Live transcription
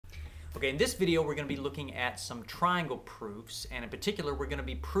Okay, in this video we're going to be looking at some triangle proofs, and in particular we're going to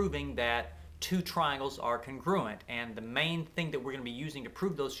be proving that two triangles are congruent. And the main thing that we're going to be using to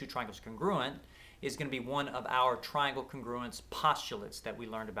prove those two triangles congruent is going to be one of our triangle congruence postulates that we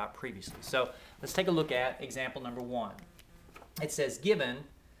learned about previously. So let's take a look at example number 1. It says given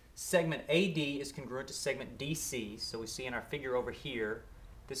segment AD is congruent to segment DC. So we see in our figure over here,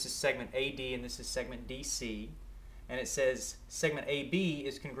 this is segment AD and this is segment DC. And it says segment AB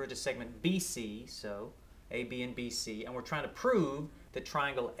is congruent to segment BC, so AB and BC. And we're trying to prove that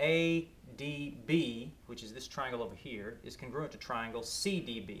triangle ADB, which is this triangle over here, is congruent to triangle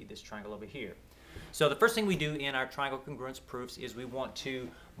CDB, this triangle over here. So the first thing we do in our triangle congruence proofs is we want to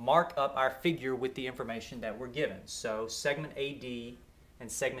mark up our figure with the information that we're given. So segment AD and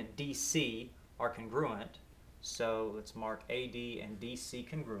segment DC are congruent. So let's mark AD and DC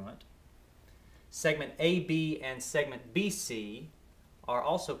congruent. Segment AB and segment BC are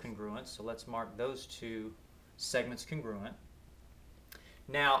also congruent, so let's mark those two segments congruent.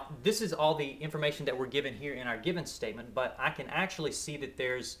 Now, this is all the information that we're given here in our given statement, but I can actually see that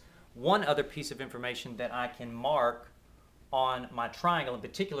there's one other piece of information that I can mark on my triangle. In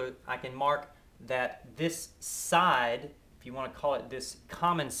particular, I can mark that this side, if you want to call it this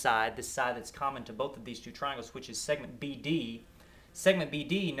common side, this side that's common to both of these two triangles, which is segment BD. Segment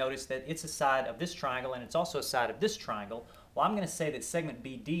BD, notice that it's a side of this triangle and it's also a side of this triangle. Well, I'm going to say that segment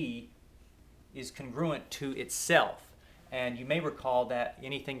BD is congruent to itself. And you may recall that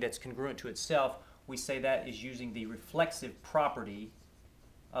anything that's congruent to itself, we say that is using the reflexive property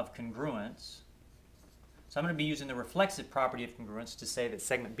of congruence. So I'm going to be using the reflexive property of congruence to say that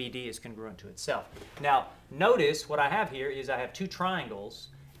segment BD is congruent to itself. Now, notice what I have here is I have two triangles,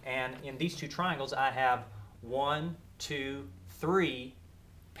 and in these two triangles I have 1, 2, 3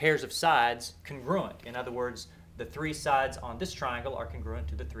 pairs of sides congruent. In other words, the three sides on this triangle are congruent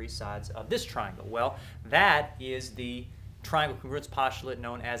to the three sides of this triangle. Well, that is the triangle congruence postulate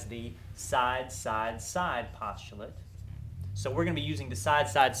known as the side-side-side postulate. So we're going to be using the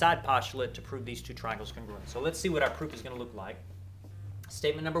side-side-side postulate to prove these two triangles congruent. So let's see what our proof is going to look like.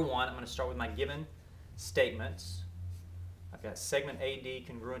 Statement number 1, I'm going to start with my given statements. I've got segment AD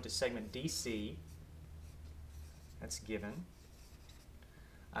congruent to segment DC. That's given.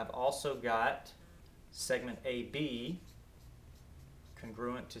 I've also got segment AB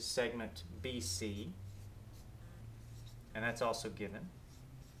congruent to segment BC, and that's also given.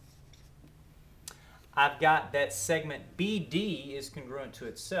 I've got that segment BD is congruent to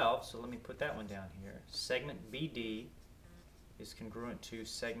itself, so let me put that one down here. Segment BD is congruent to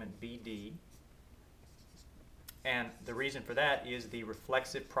segment BD, and the reason for that is the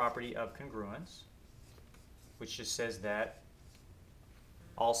reflexive property of congruence, which just says that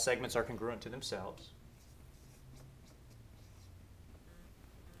all segments are congruent to themselves.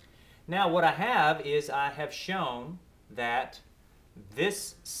 Now what I have is I have shown that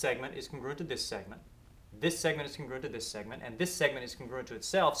this segment is congruent to this segment is congruent to this segment, and this segment is congruent to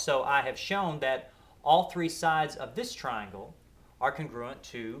itself. So I have shown that all three sides of this triangle are congruent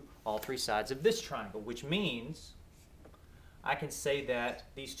to all three sides of this triangle, which means I can say that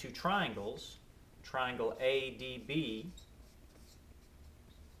these two triangles, triangle ADB,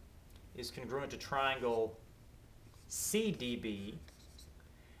 is congruent to triangle CDB,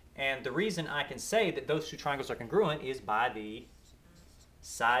 and the reason I can say that those two triangles are congruent is by the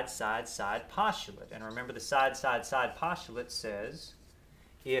side-side-side postulate. And remember, the side-side-side postulate says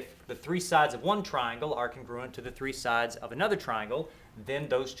if the three sides of one triangle are congruent to the three sides of another triangle, then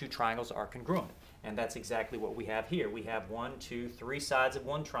those two triangles are congruent. And that's exactly what we have here. We have 1, 2, 3 sides of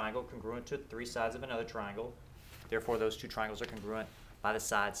one triangle congruent to 3 sides of another triangle. Therefore, those two triangles are congruent by the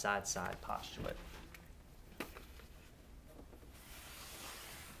side-side-side postulate.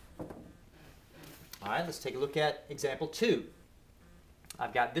 All right, let's take a look at example 2.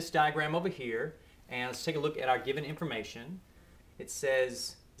 I've got this diagram over here, and let's take a look at our given information. It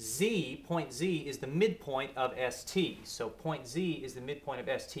says Z, point Z, is the midpoint of ST. So point Z is the midpoint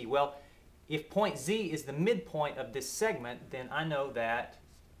of ST. Well, if point Z is the midpoint of this segment, then I know that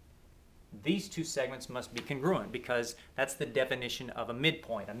these two segments must be congruent, because that's the definition of a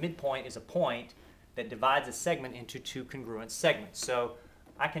midpoint. A midpoint is a point that divides a segment into two congruent segments. So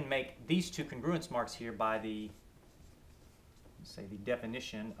I can make these two congruence marks here by the, say, the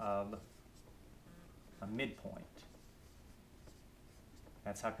definition of a midpoint.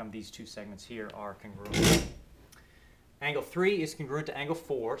 That's how come these two segments here are congruent. Angle 3 is congruent to angle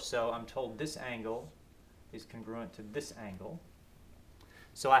 4, so I'm told this angle is congruent to this angle.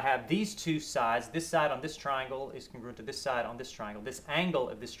 So I have these two sides. This side on this triangle is congruent to this side on this triangle. This angle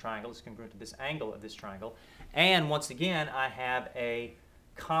of this triangle is congruent to this angle of this triangle. And once again, I have a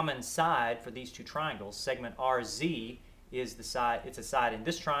common side for these two triangles, segment RZ is the side, it's a side in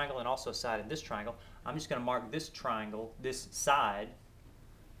this triangle and also a side in this triangle. I'm just going to mark this triangle, this side,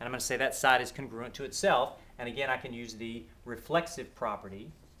 and I'm going to say that side is congruent to itself. And again, I can use the reflexive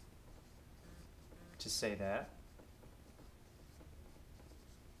property to say that.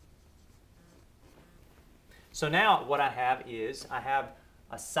 So now what I have is I have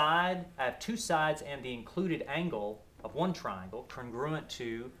two sides and the included angle of one triangle congruent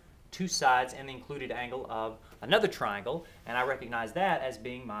to two sides and the included angle of another triangle, and I recognize that as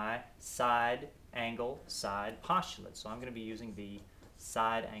being my side angle side postulate. So I'm going to be using the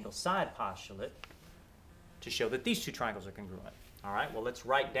side angle side postulate to show that these two triangles are congruent. All right, well, let's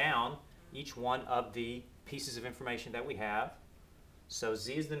write down each one of the pieces of information that we have. So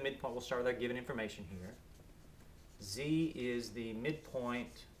Z is the midpoint. We'll start with our given information here. Z is the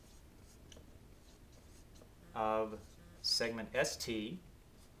midpoint of segment ST.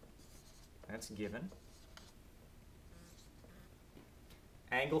 That's given.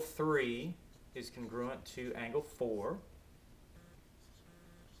 Angle 3 is congruent to angle 4.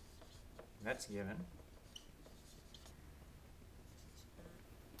 That's given.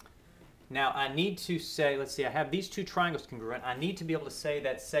 Now I need to say, let's see, I have these two triangles congruent. I need to be able to say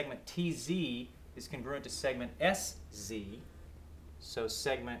that segment TZ is congruent to segment SZ. So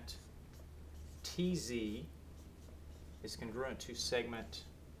segment TZ is congruent to segment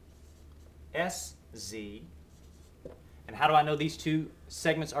SZ. And how do I know these two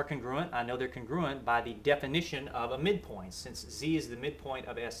segments are congruent? I know they're congruent by the definition of a midpoint. Since Z is the midpoint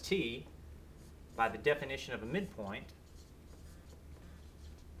of ST, by the definition of a midpoint,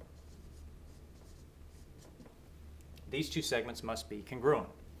 these two segments must be congruent.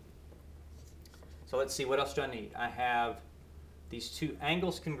 So let's see, what else do I need? I have these two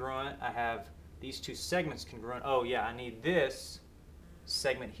angles congruent. I have these two segments congruent. Oh yeah, I need this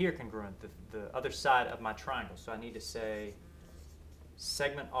segment here congruent, the other side of my triangle. So I need to say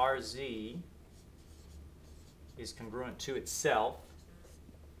segment RZ is congruent to itself,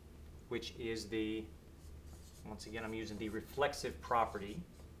 which is the, once again, I'm using the reflexive property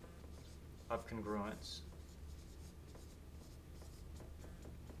of congruence.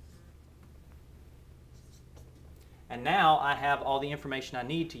 And now I have all the information I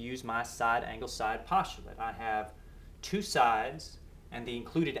need to use my side angle side postulate. I have two sides and the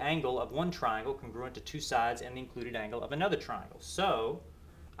included angle of one triangle congruent to two sides and the included angle of another triangle. So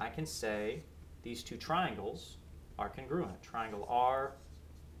I can say these two triangles are congruent. Triangle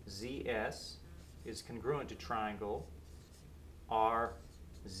RZS is congruent to triangle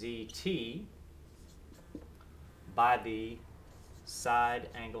RZT by the side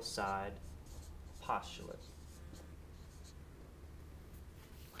angle side postulate.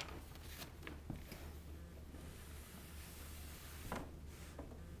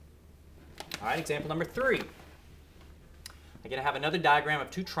 All right, example number 3. Again, I have another diagram of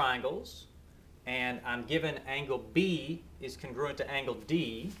two triangles, and I'm given angle B is congruent to angle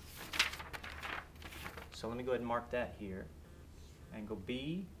D. So let me go ahead and mark that here. Angle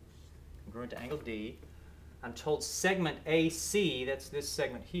B congruent to angle D. I'm told segment AC, that's this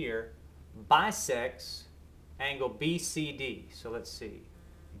segment here, bisects angle BCD. So let's see.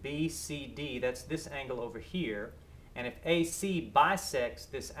 BCD, that's this angle over here. And if AC bisects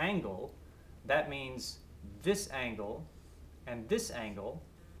this angle, that means this angle and this angle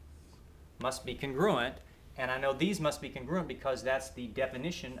must be congruent, and I know these must be congruent because that's the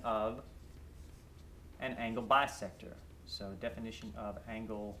definition of an angle bisector. So definition of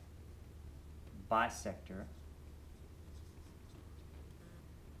angle bisector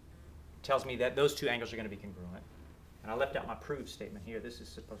tells me that those two angles are going to be congruent. And I left out my prove statement here. This is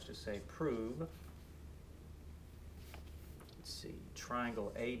supposed to say prove, let's see,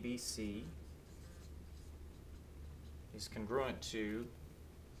 triangle ABC is congruent to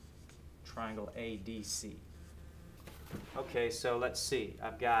triangle ADC. Okay, so let's see.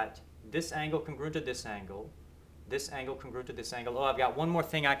 I've got this angle congruent to this angle congruent to this angle. Oh, I've got one more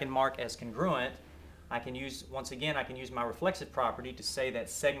thing I can mark as congruent. I can use, once again, I can use my reflexive property to say that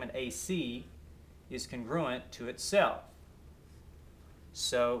segment AC is congruent to itself.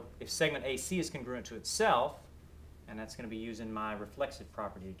 So if segment AC is congruent to itself, and that's going to be using my reflexive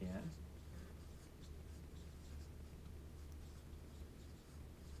property again,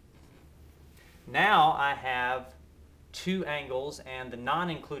 now I have two angles and the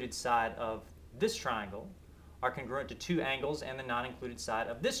non-included side of this triangle are congruent to two angles and the non-included side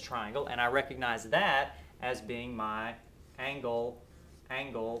of this triangle, and I recognize that as being my angle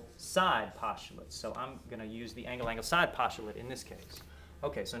side postulate. So I'm going to use the angle side postulate in this case.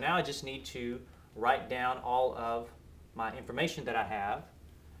 Okay, so now I just need to write down all of my information that I have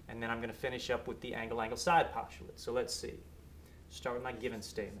And then I'm going to finish up with the angle side postulate. So let's see. Start with my given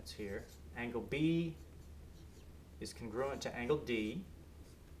statements here. Angle B is congruent to angle D.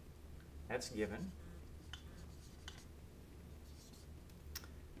 That's given.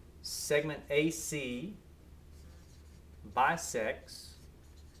 Segment AC bisects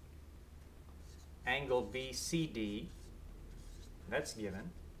angle BCD. That's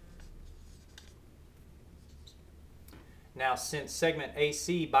given. Now, since segment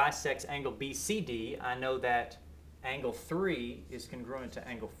AC bisects angle BCD, I know that angle 3 is congruent to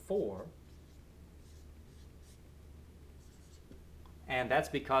angle 4. And that's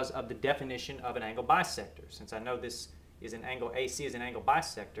because of the definition of an angle bisector. Since I know this is an angle AC is an angle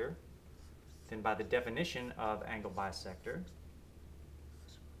bisector, then by the definition of angle bisector,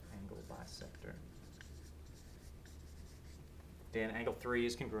 then angle 3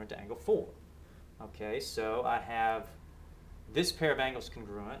 is congruent to angle 4. Okay, so I have this pair of angles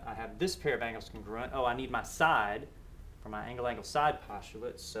congruent. I have this pair of angles congruent. Oh, I need my side for my angle side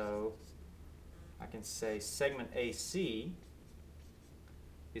postulate. So I can say segment AC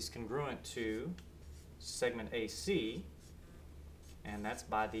is congruent to segment AC, and that's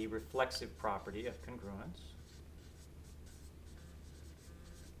by the reflexive property of congruence.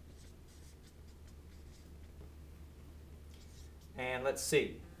 And let's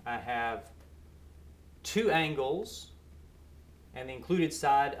see, I have two angles and the included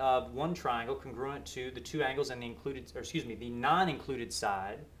side of one triangle congruent to the two angles and the included, or excuse me, the non-included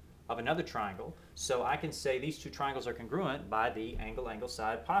side of another triangle. So I can say these two triangles are congruent by the angle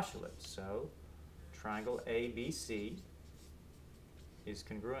side postulate. So triangle ABC is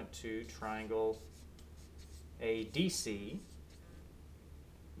congruent to triangle ADC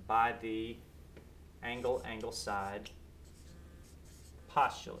by the angle side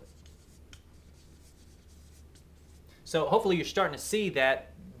postulate. So hopefully you're starting to see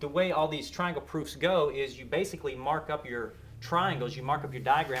that the way all these triangle proofs go is you basically mark up your triangles, you mark up your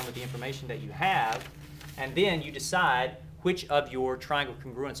diagram with the information that you have, and then you decide which of your triangle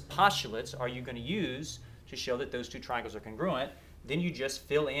congruence postulates are you going to use to show that those two triangles are congruent. Then you just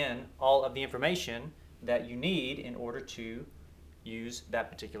fill in all of the information that you need in order to use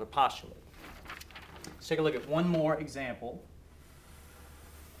that particular postulate. Let's take a look at one more example.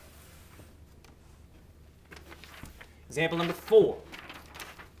 Example number 4.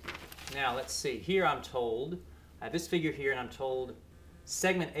 Now let's see, here I'm told, I have this figure here and I'm told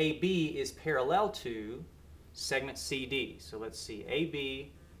segment AB is parallel to segment CD. So let's see,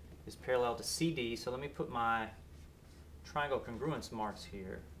 AB is parallel to CD. So let me put my triangle congruence marks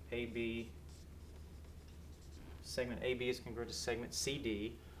here. AB, segment AB is congruent to segment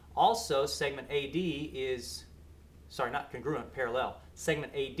CD. Also, segment AD is, sorry, not congruent, parallel.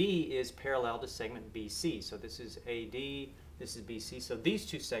 Segment AD is parallel to segment BC. So this is AD, this is BC. So these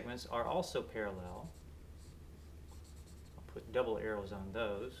two segments are also parallel. I'll put double arrows on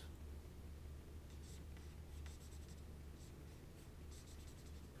those.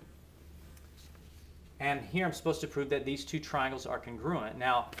 And here I'm supposed to prove that these two triangles are congruent.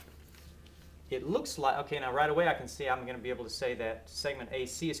 Now, it looks like, okay, now right away I can see I'm going to be able to say that segment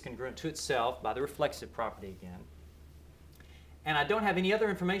AC is congruent to itself by the reflexive property again. And I don't have any other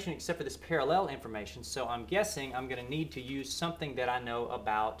information except for this parallel information, so I'm guessing I'm going to need to use something that I know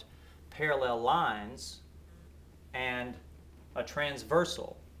about parallel lines and a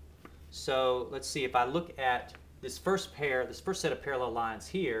transversal. So let's see, if I look at this first set of parallel lines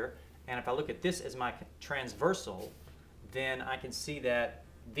here, and if I look at this as my transversal, then I can see that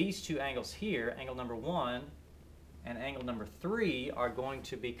these two angles here, angle number 1 and angle number 3, are going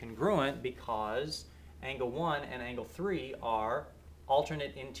to be congruent because angle 1 and angle 3 are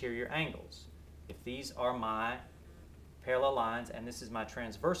alternate interior angles. If these are my parallel lines and this is my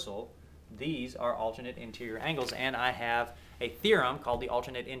transversal, these are alternate interior angles, and I have a theorem called the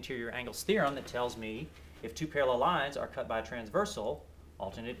alternate interior angles theorem that tells me if two parallel lines are cut by a transversal,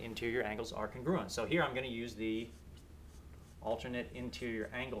 alternate interior angles are congruent. So here I'm going to use the alternate interior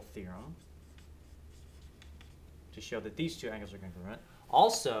angle theorem to show that these two angles are congruent.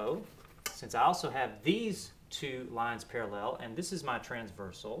 Also, since I also have these two lines parallel and this is my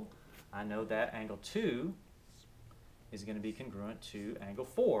transversal, I know that angle 2 is going to be congruent to angle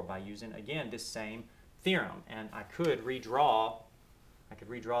 4 by using, again, this same theorem. And I could redraw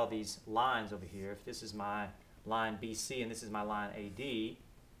these lines over here. If this is my line BC and this is my line AD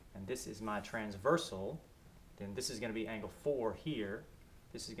and this is my transversal, then this is going to be angle 4 here,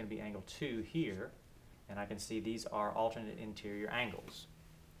 this is going to be angle 2 here, and I can see these are alternate interior angles.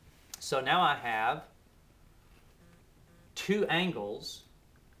 So now I have two angles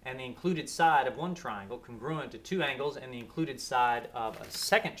and the included side of one triangle congruent to two angles and the included side of a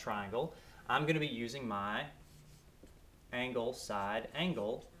second triangle, I'm going to be using my angle side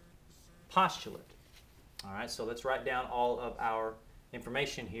angle postulate. All right, so let's write down all of our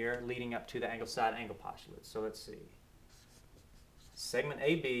information here leading up to the angle side angle postulate. So let's see. Segment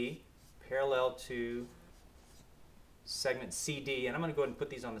AB parallel to segment CD, and I'm going to go ahead and put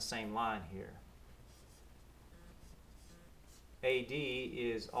these on the same line here. AD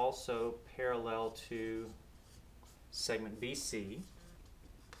is also parallel to segment BC,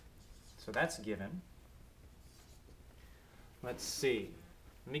 so that's given. Let's see.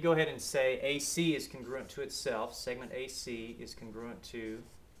 Let me go ahead and say AC is congruent to itself. Segment AC is congruent to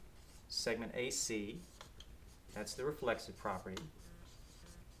segment AC. That's the reflexive property.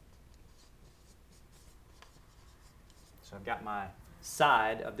 So I've got my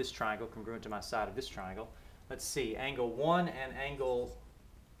side of this triangle congruent to my side of this triangle. Let's see, angle 1 and angle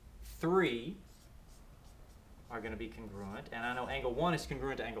 3 are going to be congruent. And I know angle 1 is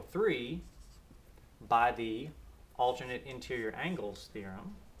congruent to angle 3 by the alternate interior angles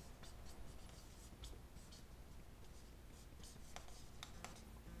theorem.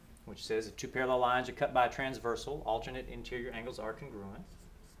 Which says if two parallel lines are cut by a transversal, alternate interior angles are congruent.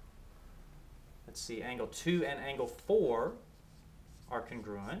 Let's see, angle 2 and angle 4 are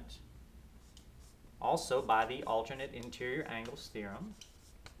congruent, also by the alternate interior angles theorem.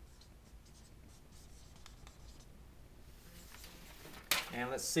 And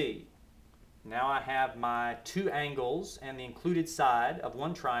let's see, now I have my two angles and the included side of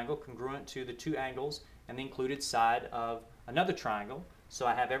one triangle congruent to the two angles and the included side of another triangle. So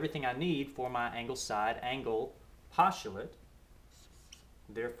I have everything I need for my angle side angle postulate.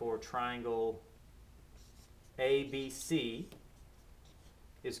 Therefore, triangle ABC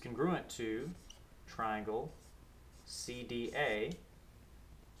is congruent to triangle CDA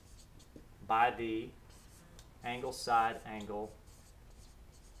by the angle side angle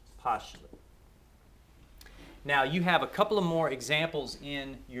postulate. Now you have a couple of more examples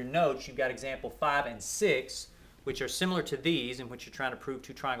in your notes. You've got example 5 and 6, which are similar to these, in which you're trying to prove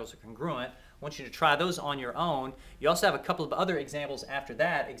two triangles are congruent. I want you to try those on your own. You also have a couple of other examples after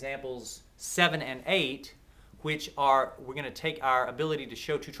that, examples 7 and 8, which are, we're going to take our ability to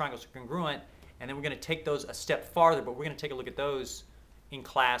show two triangles are congruent, and then we're going to take those a step farther, but we're going to take a look at those in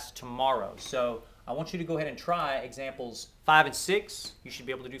class tomorrow. So I want you to go ahead and try examples 5 and 6. You should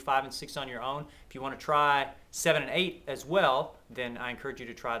be able to do 5 and 6 on your own. If you want to try 7 and 8 as well, then I encourage you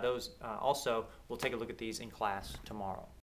to try those also. We'll take a look at these in class tomorrow.